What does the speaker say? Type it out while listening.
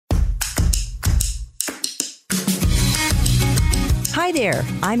Hi there,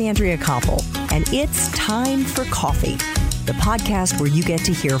 I'm Andrea Koppel, and it's time for Coffee, the podcast where you get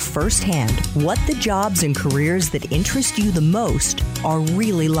to hear firsthand what the jobs and careers that interest you the most are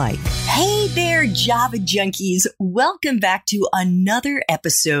really like. Hey there, Java junkies. Welcome back to another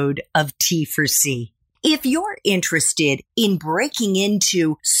episode of T for C. If you're interested in breaking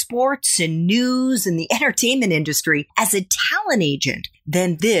into sports and news and the entertainment industry as a talent agent,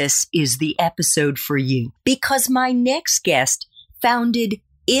 then this is the episode for you. Because my next guest founded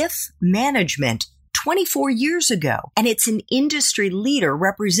IF Management 24 years ago, and it's an industry leader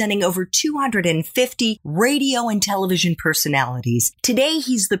representing over 250 radio and television personalities. Today,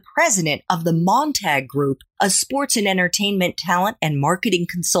 he's the president of the Montag Group, a sports and entertainment talent and marketing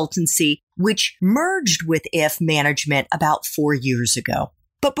consultancy, which merged with IF Management about 4 years ago.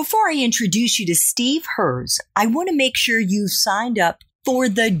 But before I introduce you to Steve Herz, I want to make sure you've signed up for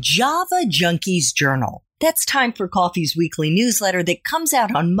the Java Junkies Journal. That's Time for Coffee's weekly newsletter that comes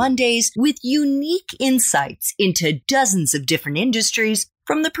out on Mondays with unique insights into dozens of different industries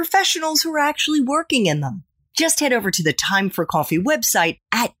from the professionals who are actually working in them. Just head over to the Time for Coffee website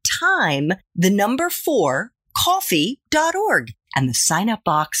at time4coffee.org, and the sign-up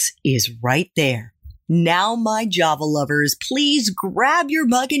box is right there. Now, my Java lovers, please grab your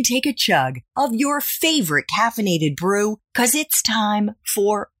mug and take a chug of your favorite caffeinated brew, because it's time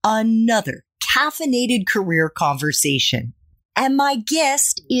for another caffeinated career conversation. And my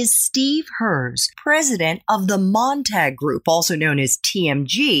guest is Steve Herz, president of the Montag Group, also known as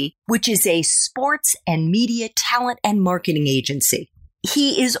TMG, which is a sports and media talent and marketing agency.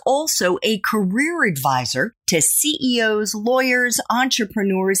 He is also a career advisor to CEOs, lawyers,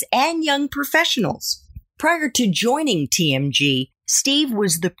 entrepreneurs, and young professionals. Prior to joining TMG, Steve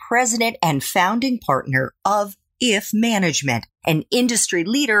was the president and founding partner of IF Management, an industry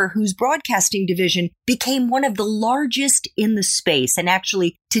leader whose broadcasting division became one of the largest in the space and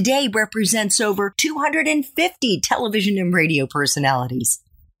actually today represents over 250 television and radio personalities.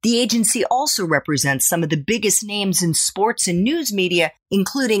 The agency also represents some of the biggest names in sports and news media,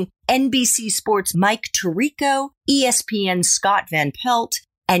 including NBC Sports' Mike Tirico, ESPN's Scott Van Pelt,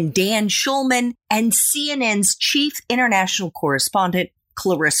 and Dan Schulman, and CNN's chief international correspondent,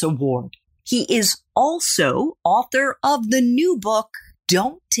 Clarissa Ward. He is also author of the new book,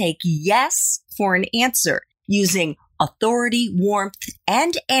 Don't Take Yes for an Answer, Using Authority, Warmth,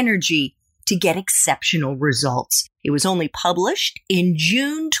 and Energy to Get Exceptional Results. It was only published in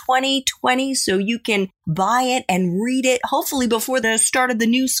June 2020, so you can buy it and read it, hopefully before the start of the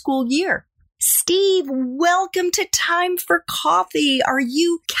new school year. Steve, welcome to Time for Coffee. Are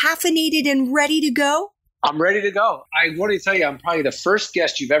you caffeinated and ready to go? I'm ready to go. I want to tell you, I'm probably the first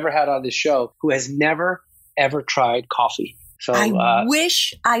guest you've ever had on this show who has never, ever tried coffee. So I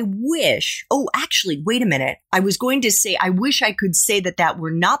wish. Oh, actually, wait a minute. I was going to say, I wish I could say that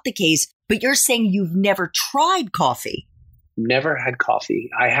were not the case, but you're saying you've never tried coffee. Never had coffee.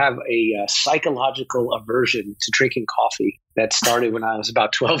 I have a psychological aversion to drinking coffee that started when I was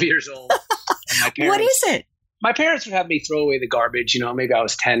about 12 years old. And my parents, what is it? My parents would have me throw away the garbage, maybe I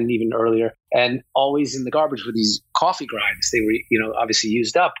was 10, even earlier. And always in the garbage were these coffee grinds. They were, obviously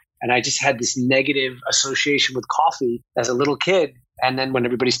used up. And I just had this negative association with coffee as a little kid. And then when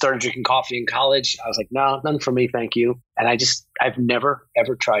everybody started drinking coffee in college, I was like, no, none for me, thank you. And I've never,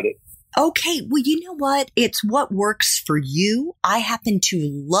 ever tried it. Okay, well, you know what? It's what works for you. I happen to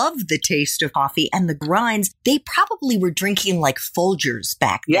love the taste of coffee and the grinds. They probably were drinking like Folgers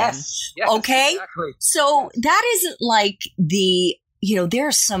back then. Yes, okay? Exactly. So that isn't like there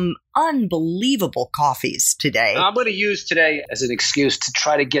are some unbelievable coffees today. I'm going to use today as an excuse to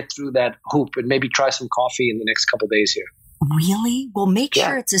try to get through that hoop and maybe try some coffee in the next couple of days here. Really? Well, make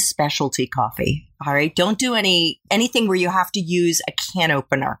sure it's a specialty coffee. All right. Don't do anything where you have to use a can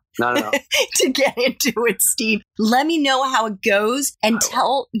opener. No. to get into it, Steve. Let me know how it goes and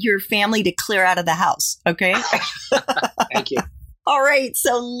tell your family to clear out of the house. Okay. Thank you. All right.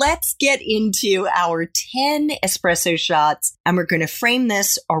 So let's get into our 10 espresso shots, and we're going to frame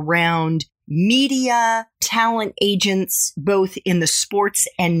this around media, talent agents, both in the sports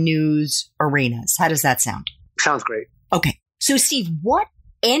and news arenas. How does that sound? Sounds great. Okay. So, Steve, what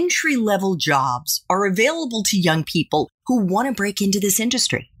entry-level jobs are available to young people who want to break into this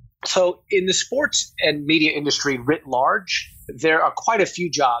industry? So in the sports and media industry writ large, there are quite a few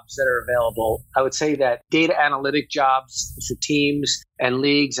jobs that are available. I would say that data analytic jobs for teams and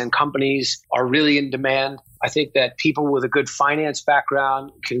leagues and companies are really in demand. I think that people with a good finance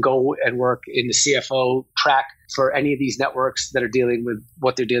background can go and work in the CFO track for any of these networks that are dealing with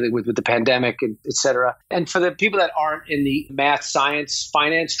what they're dealing with the pandemic, and et cetera. And for the people that aren't in the math, science,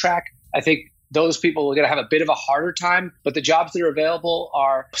 finance track, I think those people are going to have a bit of a harder time. But the jobs that are available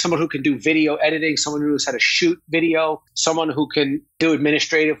are someone who can do video editing, someone who knows how to shoot video, someone who can do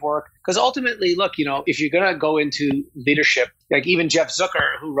administrative work. Because ultimately, look, if you're going to go into leadership, like even Jeff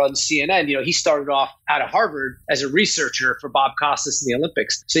Zucker, who runs CNN, he started off out of Harvard as a researcher for Bob Costas in the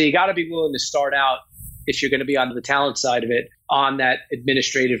Olympics. So you got to be willing to start out, if you're going to be on the talent side of it, on that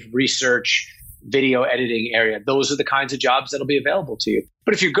administrative research, video editing area. Those are the kinds of jobs that'll be available to you.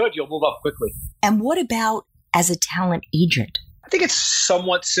 But if you're good, you'll move up quickly. And what about as a talent agent? I think it's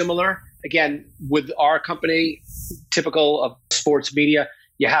somewhat similar. Again, with our company, typical of sports media,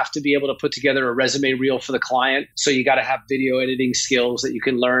 you have to be able to put together a resume reel for the client. So you got to have video editing skills that you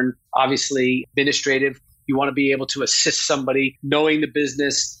can learn. Obviously, administrative. You want to be able to assist somebody knowing the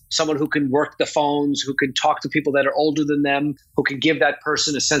business, someone who can work the phones, who can talk to people that are older than them, who can give that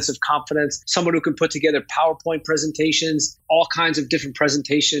person a sense of confidence, someone who can put together PowerPoint presentations, all kinds of different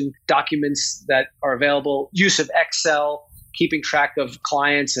presentation documents that are available, use of Excel, keeping track of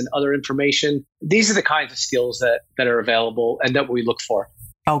clients and other information. These are the kinds of skills that are available and that we look for.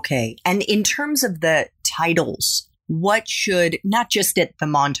 Okay. And in terms of the titles, what should, not just at the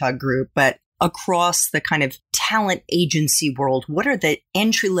Montag Group, but across the kind of talent agency world, what are the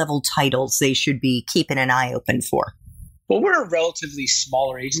entry-level titles they should be keeping an eye open for? Well, we're a relatively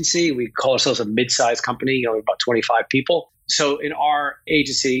smaller agency. We call ourselves a mid-sized company, about 25 people. So in our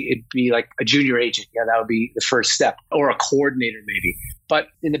agency, it'd be like a junior agent. Yeah, that would be the first step, or a coordinator maybe. But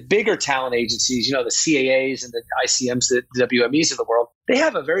in the bigger talent agencies, the CAAs and the ICMs, the WMEs of the world, they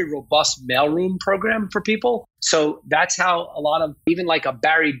have a very robust mailroom program for people. So that's how a lot of, even like a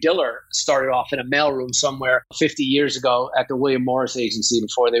Barry Diller started off in a mailroom somewhere 50 years ago at the William Morris agency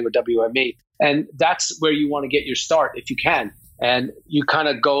before they were WME. And that's where you want to get your start if you can. And you kind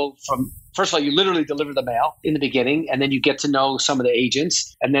of go from, first of all, you literally deliver the mail in the beginning, and then you get to know some of the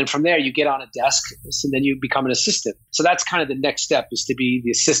agents. And then from there, you get on a desk, and then you become an assistant. So that's kind of the next step, is to be the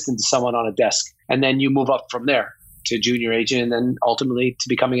assistant to someone on a desk. And then you move up from there to junior agent, and then ultimately to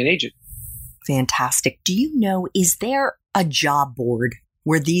becoming an agent. Fantastic. Do you know, is there a job board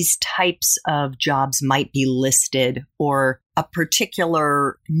where these types of jobs might be listed, or a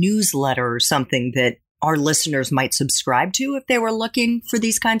particular newsletter or something that our listeners might subscribe to if they were looking for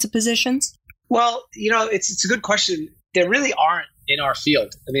these kinds of positions? Well, it's a good question. There really aren't in our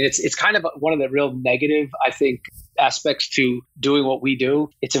field. I mean, it's kind of one of the real negative, I think, aspects to doing what we do.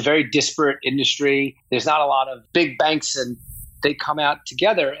 It's a very disparate industry. There's not a lot of big banks, and they come out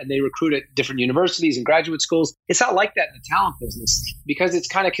together and they recruit at different universities and graduate schools. It's not like that in the talent business, because it's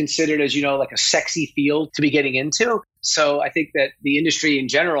kind of considered as, like a sexy field to be getting into. So I think that the industry in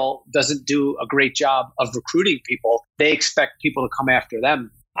general doesn't do a great job of recruiting people. They expect people to come after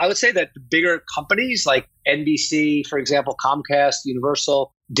them. I would say that the bigger companies like NBC, for example, Comcast,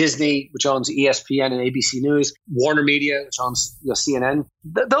 Universal, Disney, which owns ESPN and ABC News, Warner Media, which owns CNN,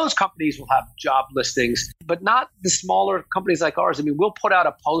 those companies will have job listings, but not the smaller companies like ours. I mean, we'll put out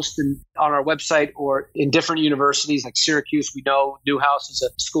a post on our website or in different universities like Syracuse. We know Newhouse is a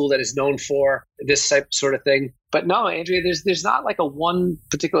school that is known for this type sort of thing. But no, Andrea, there's not like a one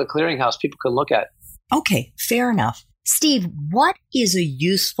particular clearinghouse people can look at. Okay, fair enough. Steve, what is a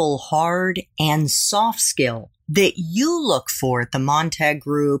useful hard and soft skill that you look for at the Montag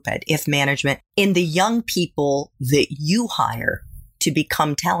Group, at If Management, in the young people that you hire to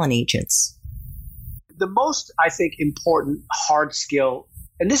become talent agents? The most, I think, important hard skill,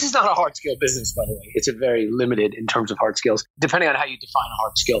 and this is not a hard skill business, by the way. It's a very limited in terms of hard skills, depending on how you define a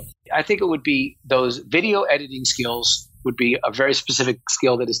hard skill. I think it would be those video editing skills would be a very specific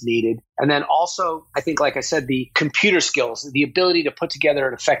skill that is needed. And then also, I think, like I said, the computer skills, the ability to put together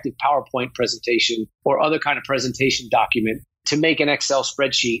an effective PowerPoint presentation or other kind of presentation document to make an Excel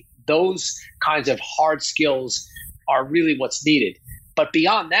spreadsheet. Those kinds of hard skills are really what's needed. But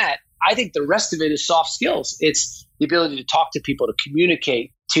beyond that, I think the rest of it is soft skills. It's the ability to talk to people, to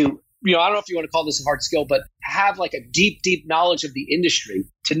communicate, to, I don't know if you want to call this a hard skill, but have like a deep, deep knowledge of the industry,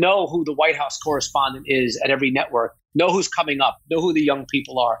 to know who the White House correspondent is at every network, know who's coming up, know who the young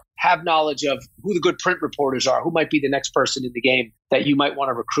people are, have knowledge of who the good print reporters are, who might be the next person in the game that you might want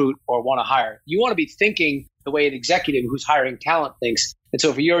to recruit or want to hire. You want to be thinking the way an executive who's hiring talent thinks. And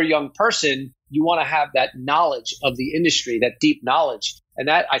so if you're a young person, you want to have that knowledge of the industry, that deep knowledge. And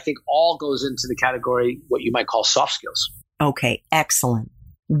that, I think, all goes into the category, what you might call soft skills. Okay, excellent.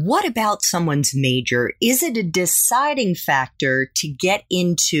 What about someone's major? Is it a deciding factor to get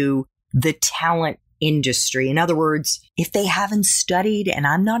into the talent industry? In other words, if they haven't studied, and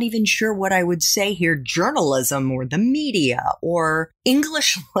I'm not even sure what I would say here, journalism or the media or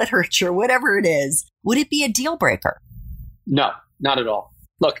English literature, whatever it is, would it be a deal breaker? No, not at all.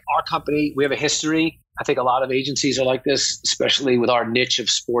 Look, our company, we have a history. I think a lot of agencies are like this, especially with our niche of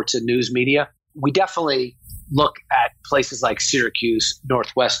sports and news media. We definitely look at places like Syracuse,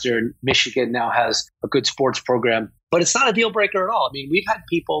 Northwestern, Michigan now has a good sports program, but it's not a deal breaker at all. I mean, we've had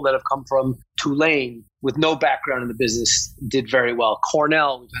people that have come from Tulane with no background in the business, did very well.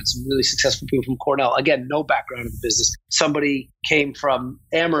 Cornell, we've had some really successful people from Cornell. Again, no background in the business. Somebody came from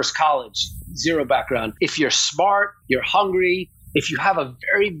Amherst College, zero background. If you're smart, you're hungry, if you have a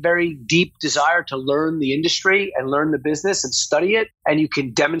very, very deep desire to learn the industry and learn the business and study it, and you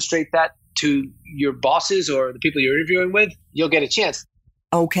can demonstrate that to your bosses or the people you're interviewing with, you'll get a chance.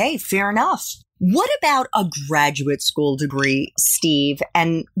 Okay, fair enough. What about a graduate school degree, Steve?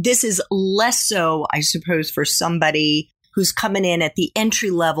 And this is less so, I suppose, for somebody who's coming in at the entry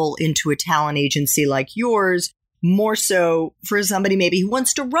level into a talent agency like yours, more so for somebody maybe who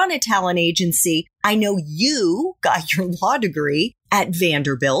wants to run a talent agency. I know you got your law degree at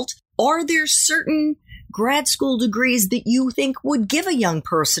Vanderbilt. Are there certain grad school degrees that you think would give a young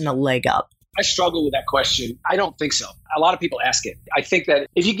person a leg up? I struggle with that question. I don't think so. A lot of people ask it. I think that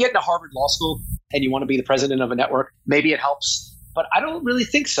if you get into Harvard Law School and you want to be the president of a network, maybe it helps. But I don't really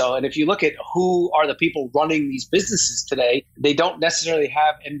think so. And if you look at who are the people running these businesses today, they don't necessarily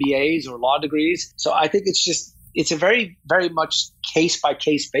have MBAs or law degrees. So I think it's a very, very much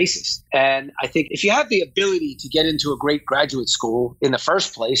case-by-case basis. And I think if you have the ability to get into a great graduate school in the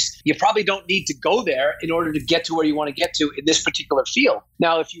first place, you probably don't need to go there in order to get to where you want to get to in this particular field.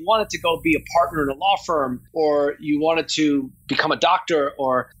 Now, if you wanted to go be a partner in a law firm, or you wanted to become a doctor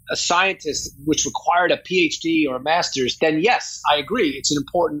or a scientist, which required a PhD or a master's, then yes, I agree. It's an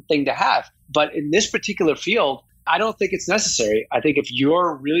important thing to have. But in this particular field, I don't think it's necessary. I think if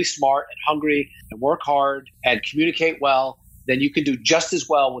you're really smart and hungry and work hard and communicate well, then you can do just as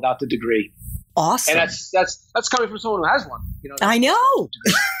well without the degree. Awesome. And that's coming from someone who has one. I know.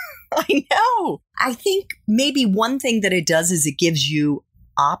 I know. I think maybe one thing that it does is it gives you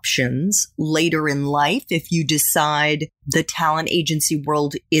options later in life. If you decide the talent agency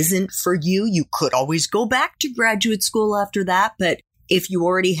world isn't for you, you could always go back to graduate school after that. But if you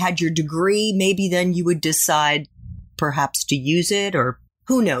already had your degree, maybe then you would decide perhaps to use it, or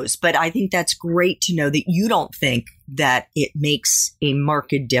who knows. But I think that's great to know that you don't think that it makes a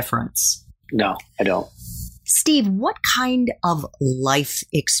marked difference. No, I don't. Steve, what kind of life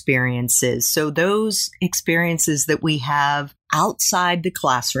experiences, so those experiences that we have outside the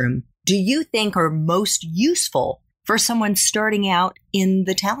classroom, do you think are most useful for someone starting out in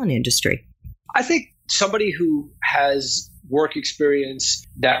the talent industry? I think somebody who has work experience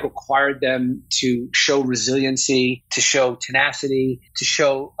that required them to show resiliency, to show tenacity, to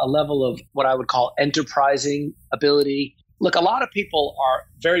show a level of what I would call enterprising ability. Look, a lot of people are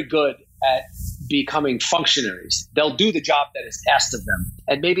very good at becoming functionaries. They'll do the job that is asked of them.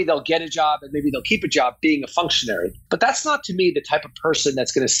 And maybe they'll get a job and maybe they'll keep a job being a functionary. But that's not, to me, the type of person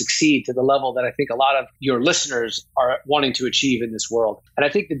that's going to succeed to the level that I think a lot of your listeners are wanting to achieve in this world. And I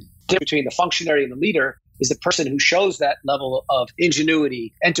think the difference between the functionary and the leader is the person who shows that level of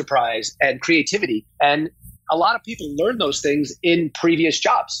ingenuity, enterprise, and creativity. And a lot of people learn those things in previous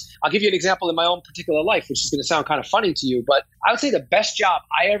jobs. I'll give you an example in my own particular life, which is going to sound kind of funny to you, but I would say the best job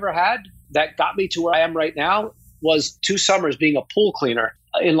I ever had that got me to where I am right now was 2 summers being a pool cleaner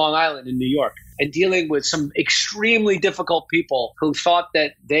in Long Island in New York and dealing with some extremely difficult people who thought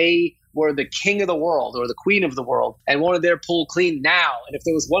that they were the king of the world or the queen of the world and wanted their pool cleaned now. And if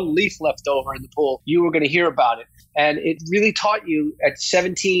there was one leaf left over in the pool, you were going to hear about it. And it really taught you at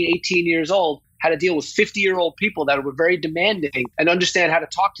 17, 18 years old how to deal with 50-year-old people that were very demanding and understand how to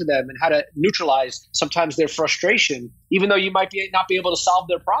talk to them and how to neutralize sometimes their frustration, even though you might not be able to solve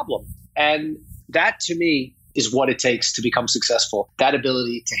their problem. And that, to me, is what it takes to become successful, that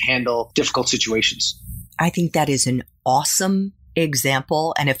ability to handle difficult situations. I think that is an awesome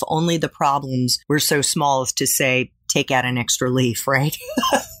example. And if only the problems were so small as to say, take out an extra leaf, right?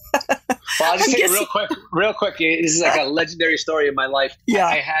 Well, I'll just say real quick. This is like a legendary story in my life. Yeah.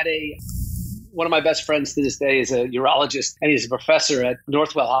 I had one of my best friends to this day is a urologist, and he's a professor at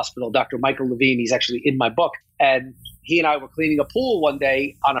Northwell Hospital, Dr. Michael Levine. He's actually in my book. And he and I were cleaning a pool one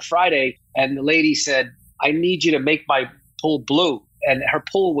day on a Friday, and the lady said, I need you to make my pool blue. And her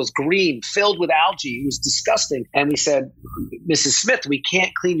pool was green, filled with algae. It was disgusting. And we said, Mrs. Smith, we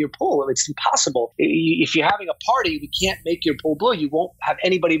can't clean your pool. It's impossible. If you're having a party, we can't make your pool blue. You won't have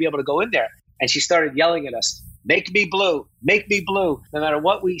anybody be able to go in there. And she started yelling at us, make me blue, make me blue. No matter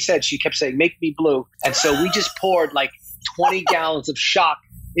what we said, she kept saying, make me blue. And so we just poured like 20 gallons of shock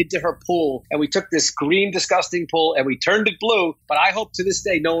into her pool, and we took this green, disgusting pool and we turned it blue. But I hope to this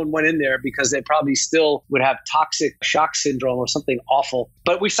day no one went in there because they probably still would have toxic shock syndrome or something awful.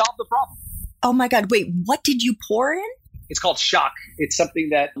 But we solved the problem. Oh my God. Wait, what did you pour in? It's called shock. It's something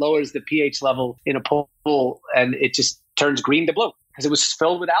that lowers the pH level in a pool, and it just turns green to blue because it was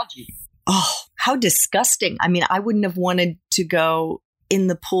filled with algae. Oh, how disgusting. I mean, I wouldn't have wanted to go in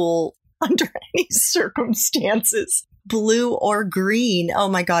the pool under any circumstances, blue or green. Oh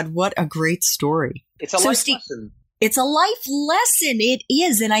my God, what a great story. It's a life lesson. It's a life lesson. It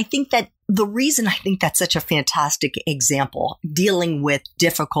is. And I think that the reason I think that's such a fantastic example, dealing with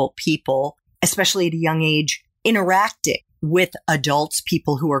difficult people, especially at a young age, interacting with adults,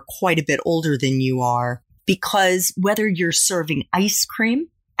 people who are quite a bit older than you are, because whether you're serving ice cream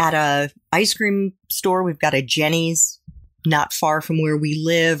at a ice cream store, we've got a Jenny's not far from where we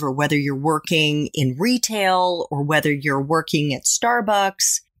live, or whether you're working in retail, or whether you're working at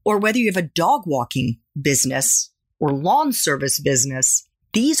Starbucks, or whether you have a dog walking business or lawn service business,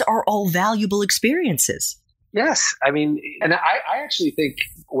 these are all valuable experiences. Yes. I mean, and I actually think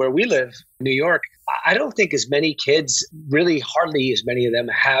where we live, New York, I don't think as many kids, really hardly as many of them,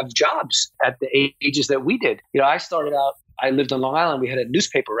 have jobs at the ages that we did. You know, I started out, I lived on Long Island. We had a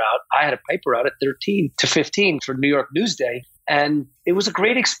newspaper route. I had a paper route at 13 to 15 for New York Newsday. And it was a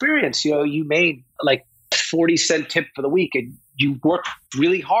great experience. You know, you made like 40-cent tip for the week, and you worked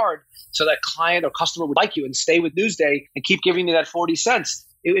really hard so that client or customer would like you and stay with Newsday and keep giving you that 40 cents.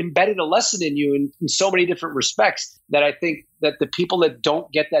 It embedded a lesson in you in so many different respects that I think that the people that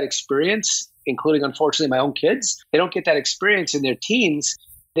don't get that experience, including, unfortunately, my own kids, they don't get that experience in their teens,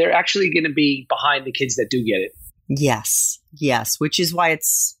 they're actually going to be behind the kids that do get it. Yes, which is why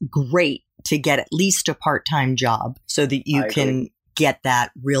it's great to get at least a part-time job so that you can get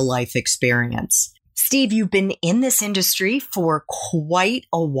that real-life experience. Steve, you've been in this industry for quite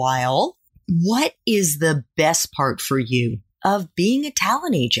a while. What is the best part for you of being a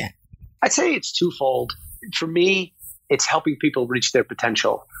talent agent? I'd say it's twofold. For me, it's helping people reach their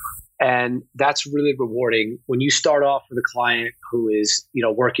potential. And that's really rewarding when you start off with a client who is, you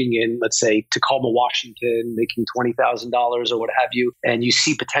know, working in, let's say, Tacoma, Washington, making $20,000 or what have you, and you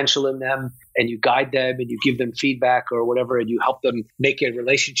see potential in them and you guide them and you give them feedback or whatever, and you help them make a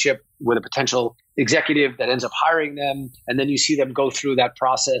relationship with a potential executive that ends up hiring them. And then you see them go through that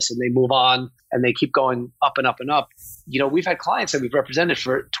process and they move on and they keep going up and up and up. You know, we've had clients that we've represented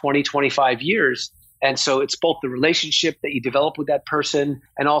for 20, 25 years. And so it's both the relationship that you develop with that person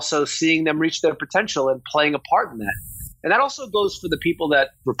and also seeing them reach their potential and playing a part in that. And that also goes for the people that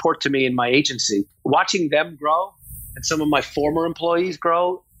report to me in my agency. Watching them grow and some of my former employees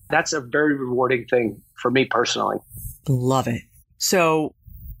grow, that's a very rewarding thing for me personally. Love it. So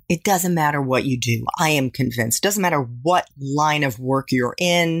it doesn't matter what you do. I am convinced. It doesn't matter what line of work you're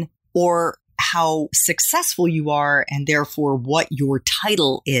in or how successful you are, and therefore what your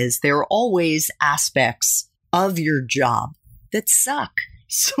title is. There are always aspects of your job that suck.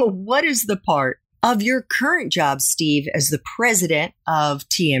 So what is the part of your current job, Steve, as the president of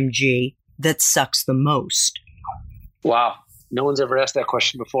TMG that sucks the most? Wow. No one's ever asked that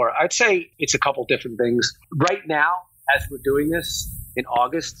question before. I'd say it's a couple different things. Right now, as we're doing this in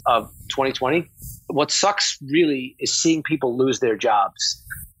August of 2020, what sucks really is seeing people lose their jobs.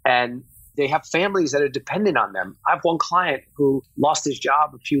 And they have families that are dependent on them. I have one client who lost his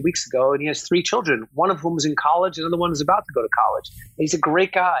job a few weeks ago, and he has 3 children, one of whom is in college, another one is about to go to college. He's a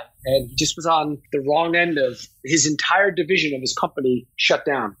great guy, and he just was on the wrong end of his entire division of his company shut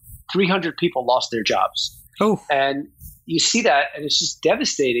down. 300 people lost their jobs. Oh. And you see that, and it's just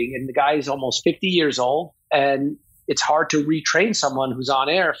devastating. And the guy is almost 50 years old, and it's hard to retrain someone who's on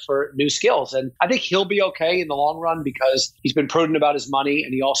air for new skills. And I think he'll be okay in the long run because he's been prudent about his money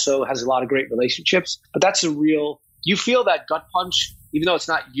and he also has a lot of great relationships. But that's you feel that gut punch, even though it's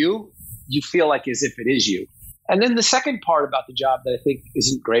not you, you feel like as if it is you. And then the second part about the job that I think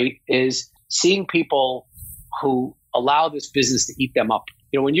isn't great is seeing people who allow this business to eat them up.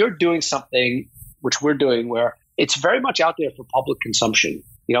 You know, when you're doing something, which we're doing, where it's very much out there for public consumption.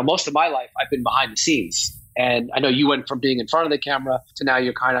 You know, most of my life, I've been behind the scenes. And I know you went from being in front of the camera to now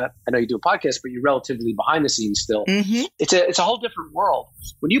you're I know you do a podcast, but you're relatively behind the scenes still. Mm-hmm. It's a whole different world.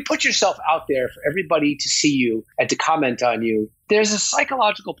 When you put yourself out there for everybody to see you and to comment on you, there's a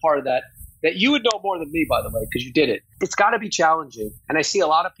psychological part of that you would know more than me, by the way, because you did it. It's got to be challenging. And I see a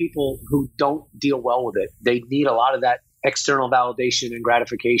lot of people who don't deal well with it. They need a lot of that external validation and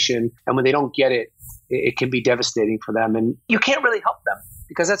gratification. And when they don't get it, it can be devastating for them. And you can't really help them,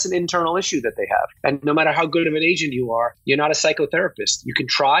 because that's an internal issue that they have. And no matter how good of an agent you are, you're not a psychotherapist. You can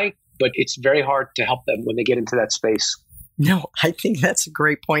try, but it's very hard to help them when they get into that space. No, I think that's a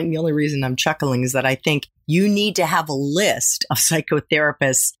great point. And the only reason I'm chuckling is that I think you need to have a list of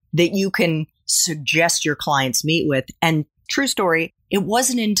psychotherapists that you can suggest your clients meet with. And true story, it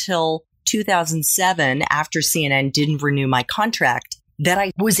wasn't until 2007, after CNN didn't renew my contract, that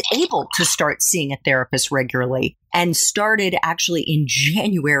I was able to start seeing a therapist regularly, and started actually in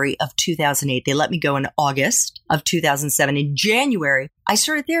January of 2008. They let me go in August of 2007. In January, I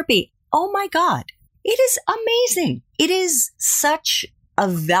started therapy. Oh my God. It is amazing. It is such a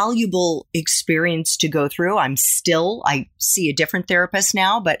valuable experience to go through. I see a different therapist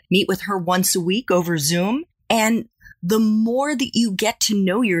now, but meet with her once a week over Zoom. And the more that you get to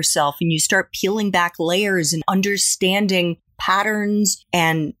know yourself and you start peeling back layers and understanding patterns,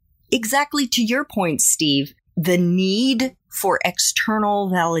 and exactly to your point, Steve, the need for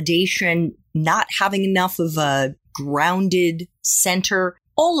external validation, not having enough of a grounded center,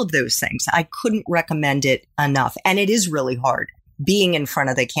 all of those things. I couldn't recommend it enough. And it is really hard being in front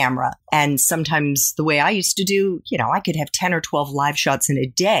of the camera. And sometimes the way I used to do, I could have 10 or 12 live shots in a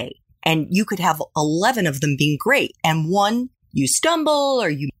day, and you could have 11 of them being great. And one, you stumble or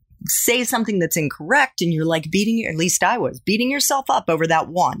you say something that's incorrect, and you're like at least I was beating yourself up over that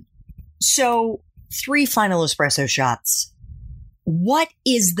one. So 3 final espresso shots. What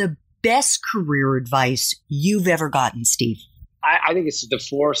is the best career advice you've ever gotten, Steve? I think it's the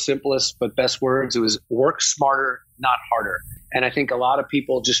 4 simplest but best words. It was work smarter, not harder. And I think a lot of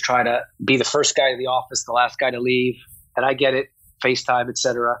people just try to be the first guy in the office, the last guy to leave. And I get it, FaceTime,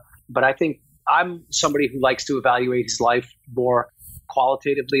 etc. But I think I'm somebody who likes to evaluate his life more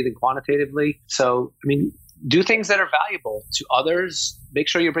qualitatively than quantitatively. So, do things that are valuable to others. Make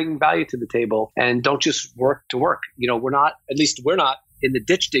sure you're bringing value to the table, and don't just work to work. We're not in the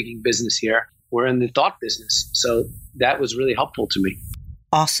ditch digging business here. We're in the thought business. So that was really helpful to me.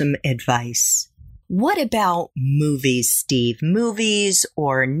 Awesome advice. What about movies, Steve? Movies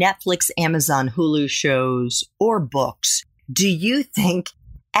or Netflix, Amazon, Hulu shows or books, do you think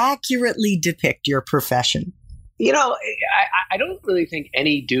accurately depict your profession? I don't really think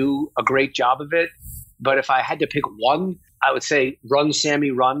any do a great job of it. But if I had to pick one, I would say Run,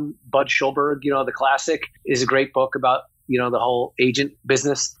 Sammy, Run. Bud Schulberg, the classic, is a great book about, the whole agent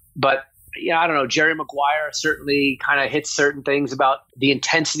business. But, I don't know, Jerry Maguire certainly kind of hits certain things about the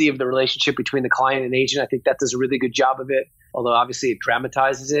intensity of the relationship between the client and agent. I think that does a really good job of it, although obviously it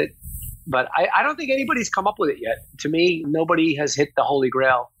dramatizes it. But I don't think anybody's come up with it yet. To me, nobody has hit the holy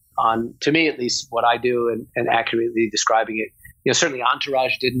grail on, to me at least, what I do and accurately describing it. Certainly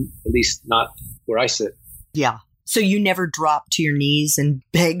Entourage didn't, at least not where I sit. Yeah. So you never dropped to your knees and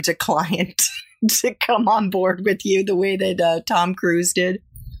begged a client to come on board with you the way that Tom Cruise did?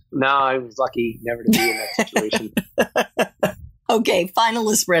 No, I was lucky never to be in that situation. Okay, final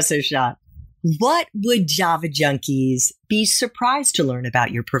espresso shot. What would Java junkies be surprised to learn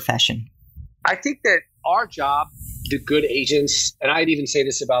about your profession? I think that our job, the good agents, and I'd even say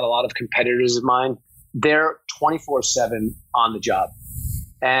this about a lot of competitors of mine, they're 24/7 on the job.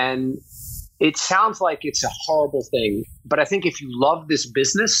 And it sounds like it's a horrible thing, but I think if you love this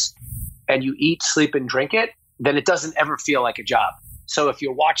business and you eat, sleep, and drink it, then it doesn't ever feel like a job. So if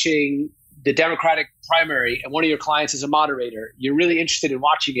you're watching the Democratic primary and one of your clients is a moderator, you're really interested in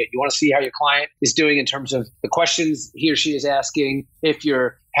watching it. You want to see how your client is doing in terms of the questions he or she is asking. If you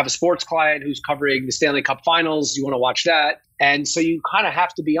have a sports client who's covering the Stanley Cup Finals, you want to watch that. And so you kind of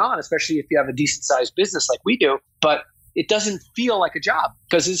have to be on, especially if you have a decent sized business like we do. But it doesn't feel like a job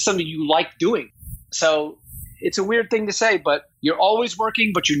because it's something you like doing. So it's a weird thing to say, but you're always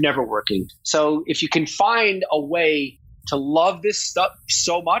working, but you're never working. So if you can find a way to love this stuff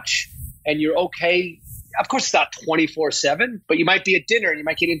so much and you're okay, of course it's not 24/7, but you might be at dinner and you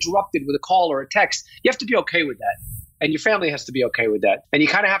might get interrupted with a call or a text. You have to be okay with that. And your family has to be okay with that. And you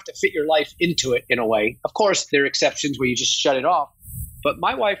kind of have to fit your life into it in a way. Of course, there are exceptions where you just shut it off. But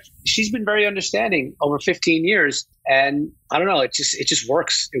my wife, she's been very understanding over 15 years. And I don't know, it just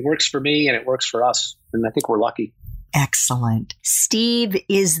works. It works for me and it works for us. And I think we're lucky. Excellent. Steve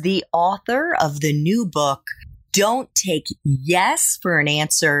is the author of the new book, Don't Take Yes for an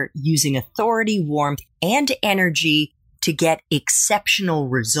Answer, Using Authority, Warmth, and Energy to Get Exceptional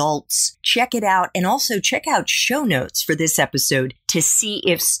Results. Check it out. And also check out show notes for this episode to see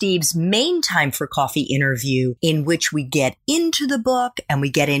if Steve's main Time for Coffee interview, in which we get into the book and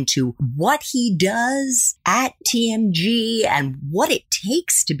we get into what he does at TMG and what it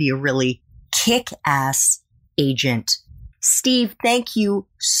takes to be a really kick-ass agent. Steve, thank you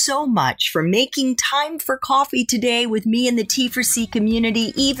so much for making time for coffee today with me and the T4C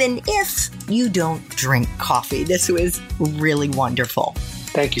community, even if you don't drink coffee. This was really wonderful.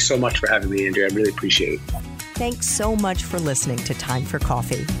 Thank you so much for having me, Andrea. I really appreciate it. Thanks so much for listening to Time for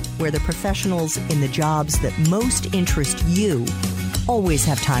Coffee, where the professionals in the jobs that most interest you always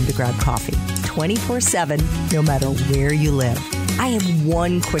have time to grab coffee 24/7, no matter where you live. I have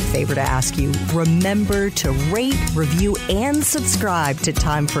one quick favor to ask you. Remember to rate, review, and subscribe to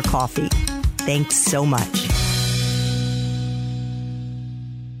Time for Coffee. Thanks so much.